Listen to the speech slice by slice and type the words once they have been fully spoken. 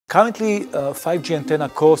Currently, 5G antenna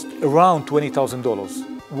cost around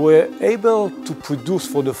 $20,000. We're able to produce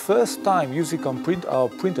for the first time using our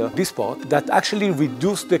printer this part that actually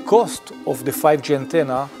reduced the cost of the 5G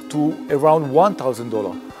antenna to around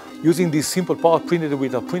 $1,000 using this simple part printed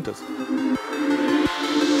with our printers.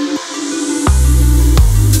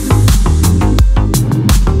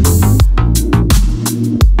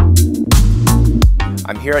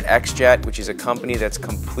 I'm here at XJet, which is a company that's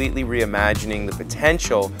completely reimagining the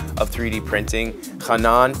potential of 3D printing.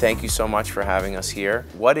 Hanan, thank you so much for having us here.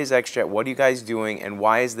 What is XJet? What are you guys doing? And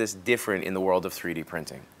why is this different in the world of 3D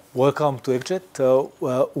printing? Welcome to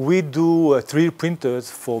XJet. We do 3D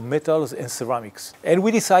printers for metals and ceramics. And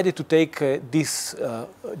we decided to take these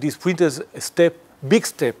printers a big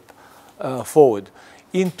step forward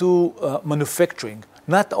into manufacturing,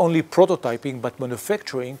 not only prototyping, but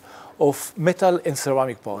manufacturing of metal and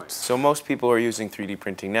ceramic parts. So most people are using 3D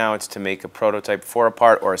printing now. It's to make a prototype for a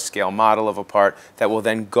part or a scale model of a part that will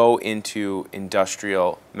then go into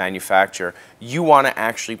industrial manufacture. You want to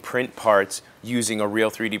actually print parts using a real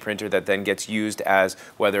 3D printer that then gets used as,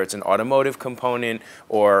 whether it's an automotive component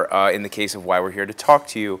or, in the case of why we're here to talk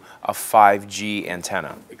to you, a 5G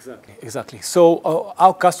antenna. Exactly. So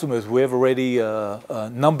our customers, we have already a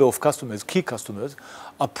number of customers, key customers,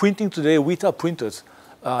 are printing today with our printers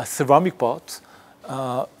ceramic parts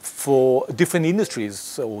for different industries,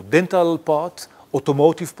 so dental parts,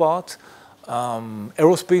 automotive parts,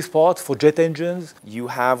 aerospace parts for jet engines. You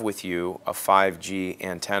have with you a 5G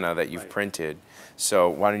antenna that you've printed,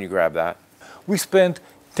 so why don't you grab that? We spent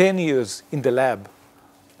 10 years in the lab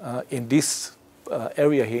in this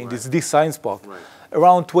area here, in this science park,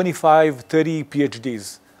 around 25, 30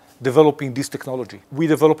 PhDs developing this technology. We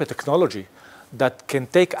developed a technology that can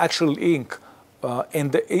take actual ink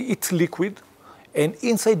and it's liquid, and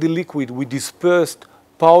inside the liquid we dispersed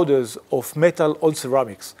powders of metal on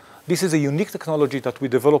ceramics. This is a unique technology that we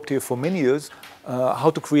developed here for many years, how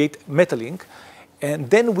to create metal ink, and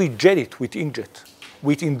then we jet it with inkjet,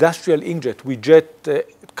 with industrial inkjet. We jet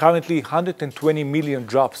currently 120 million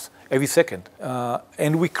drops every second,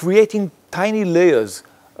 and we're creating tiny layers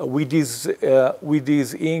with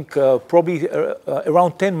this ink, probably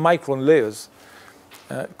around 10 micron layers.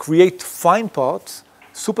 Create fine parts,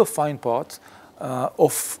 super fine parts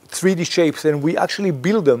of 3D shapes, and we actually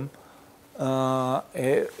build them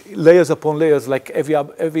layers upon layers, like every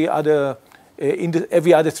other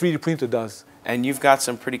 3D printer does. And you've got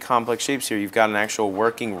some pretty complex shapes here. You've got an actual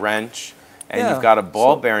working wrench, and you've got a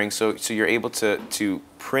ball bearing, so you're able to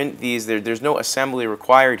print these. There's no assembly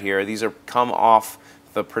required here. These are come off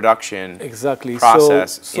the production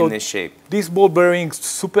process in this shape. These ball bearings,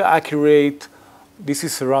 super accurate. This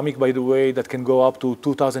is ceramic, by the way, that can go up to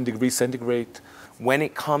 2,000 degrees centigrade. When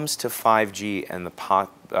it comes to 5G and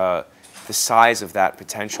the size of that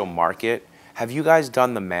potential market, have you guys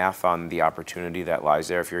done the math on the opportunity that lies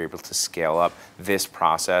there if you're able to scale up this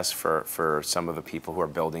process for some of the people who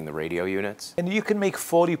are building the radio units? And you can make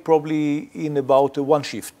 40 probably in about one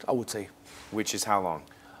shift, I would say. Which is how long?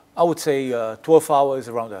 I would say 12 hours,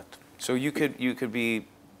 around that. So you could be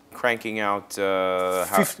cranking out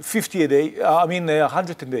 50 a day.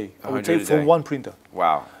 100 a day. I would say for one printer.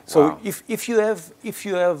 Wow. So if you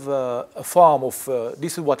have a farm of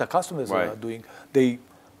this is what our customers are doing. They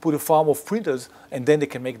put a farm of printers, and then they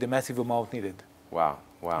can make the massive amount needed. Wow.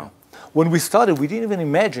 Wow. Yeah. When we started, we didn't even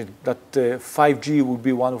imagine that 5G would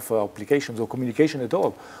be one of our applications or communication at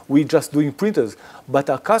all. We're just doing printers. But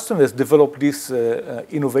our customers developed this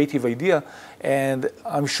innovative idea, and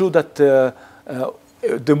I'm sure that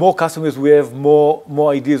the more customers we have,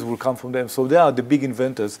 more ideas will come from them. So they are the big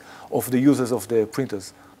inventors of the users of the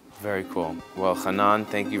printers. Very cool. Well, Hanan,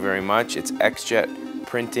 thank you very much. It's XJet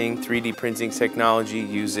printing, 3D printing technology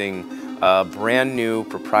using a brand new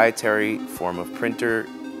proprietary form of printer.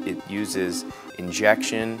 It uses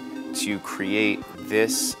injection to create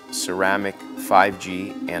this ceramic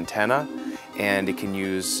 5G antenna. And it can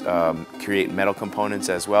create metal components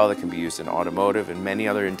as well that can be used in automotive and many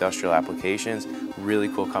other industrial applications. Really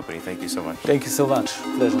cool company. Thank you so much. Thank you so much.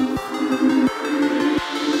 Pleasure.